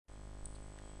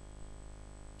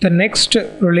The next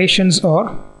relations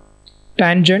are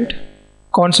tangent,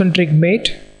 concentric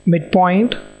mate,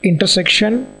 midpoint,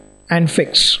 intersection, and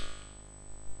fix.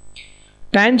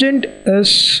 Tangent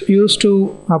is used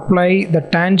to apply the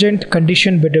tangent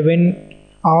condition between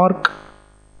arc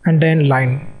and then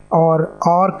line, or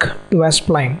arc to a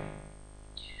spline.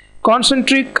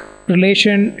 Concentric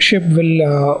relationship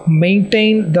will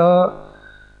maintain the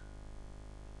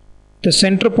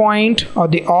center point or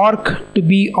the arc to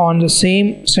be on the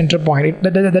same center point.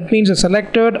 That means the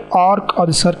selected arc or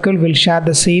the circle will share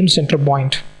the same center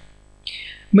point.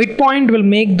 Midpoint will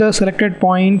make the selected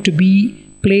point to be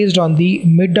placed on the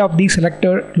mid of the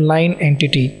selected line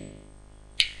entity.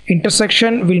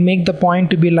 Intersection will make the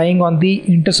point to be lying on the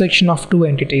intersection of two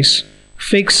entities.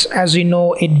 Fix, as you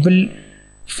know, it will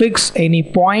fix any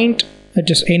point,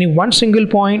 just any one single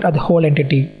point at the whole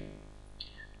entity.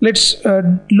 Let's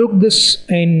look this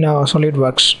in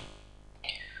SolidWorks.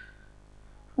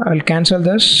 I'll cancel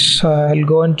this. I'll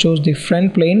go and choose the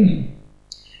front plane.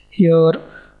 Here,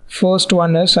 first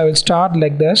one is I will start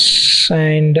like this,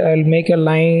 and I'll make a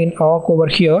line arc over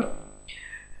here,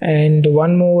 and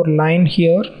one more line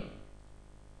here,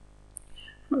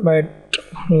 but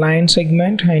line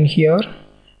segment and here,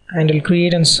 and I'll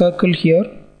create a circle here,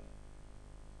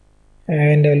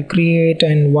 and I'll create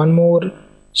and one more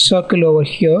circle over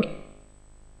here,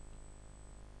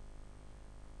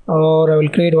 or I will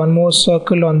create one more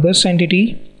circle on this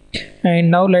entity. And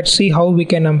now let's see how we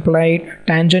can apply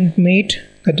tangent mate,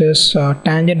 that is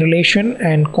tangent relation,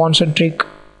 and concentric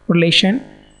relation,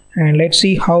 and let's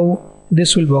see how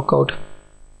this will work out.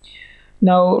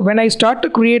 Now when I start to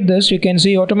create this, you can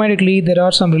see automatically there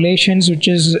are some relations which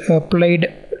is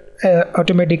applied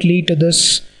automatically to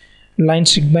this line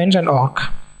segments and arc.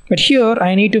 But here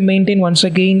I need to maintain once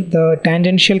again the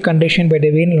tangential condition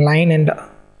between line and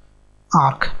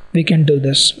arc. We can do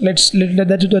this. That's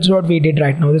what we did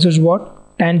right now. This is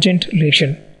what tangent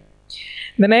relation.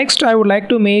 The next, I would like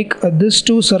to make this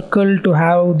two circle to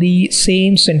have the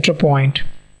same center point,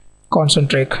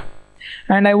 concentric,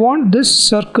 and I want this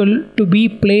circle to be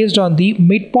placed on the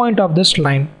midpoint of this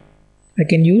line. I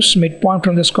can use midpoint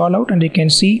from this call out, and you can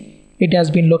see it has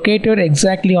been located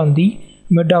exactly on the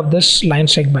mid of this line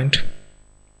segment.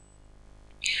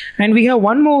 And we have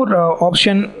one more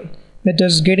option, that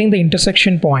is getting the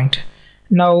intersection point.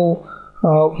 Now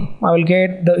I will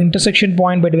get the intersection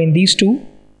point between these two,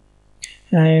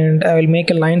 and I will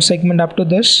make a line segment up to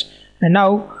this, and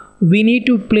now we need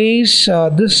to place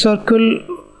this circle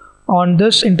on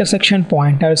this intersection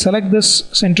point. I will select this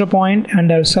center point,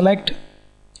 and I will select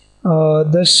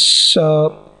this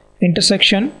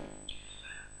intersection,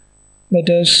 that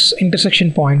is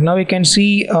intersection point. Now you can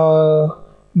see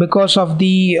because of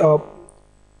the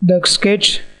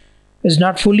sketch is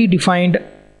not fully defined,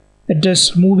 it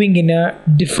is moving in a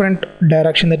different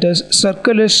direction, that is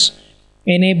circle is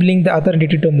enabling the other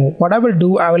entity to move. What I will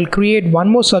do, I will create one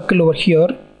more circle over here,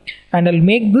 and I'll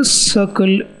make this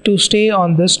circle to stay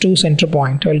on this two center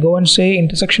point. I'll go and say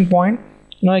intersection point.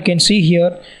 Now you can see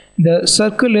here the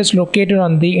circle is located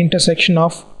on the intersection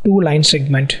of two line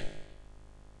segment.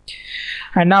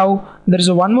 And now there is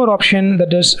one more option,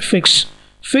 that is fix.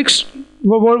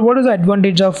 What is the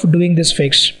advantage of doing this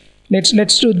fix?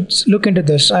 Let's look into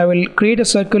this. I will create a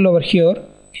circle over here,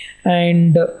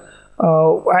 and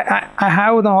I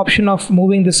have the option of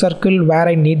moving the circle where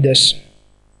I need this,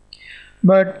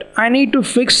 but I need to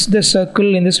fix the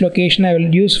circle in this location. I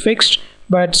will use fixed,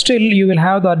 but still you will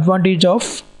have the advantage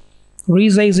of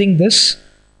resizing this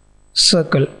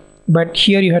circle, but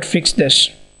here you had fixed this.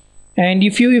 And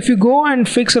if you go and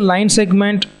fix a line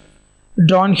segment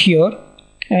drawn here,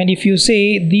 and if you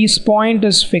say this point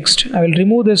is fixed, I will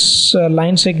remove this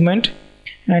line segment,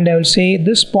 and I will say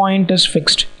this point is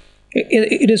fixed.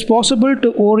 It is possible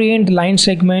to orient the line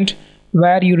segment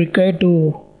where you require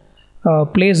to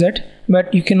place it,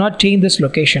 but you cannot change this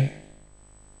location.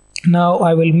 Now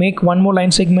I will make one more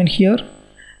line segment here,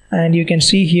 and you can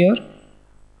see here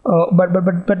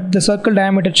but the circle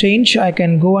diameter change, I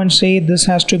can go and say this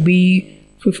has to be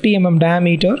 50 mm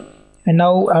diameter, and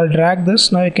now I'll drag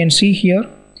this. Now you can see here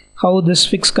how this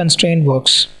fixed constraint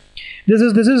works. This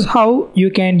is how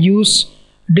you can use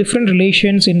different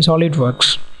relations in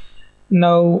SolidWorks.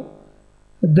 Now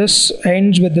this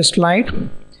ends with this slide.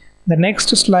 The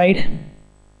next slide,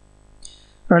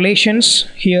 relations.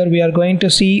 Here we are going to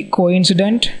see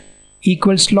coincident,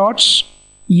 equal slots,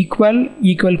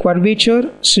 equal curvature,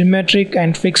 symmetric,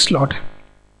 and fixed slot.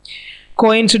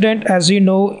 Coincident, as you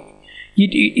know,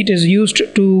 it is used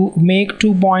to make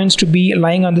 2 points to be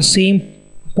lying on the same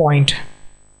point.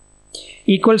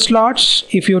 Equal slots,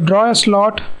 if you draw a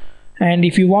slot and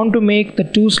if you want to make the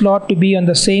two slot to be on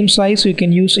the same size, you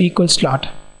can use equal slot.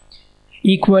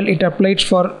 Equal, it applies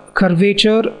for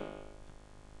curvature,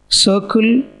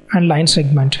 circle and line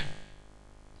segment.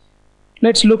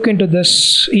 Let's look into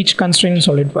this each constraint in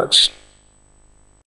SolidWorks.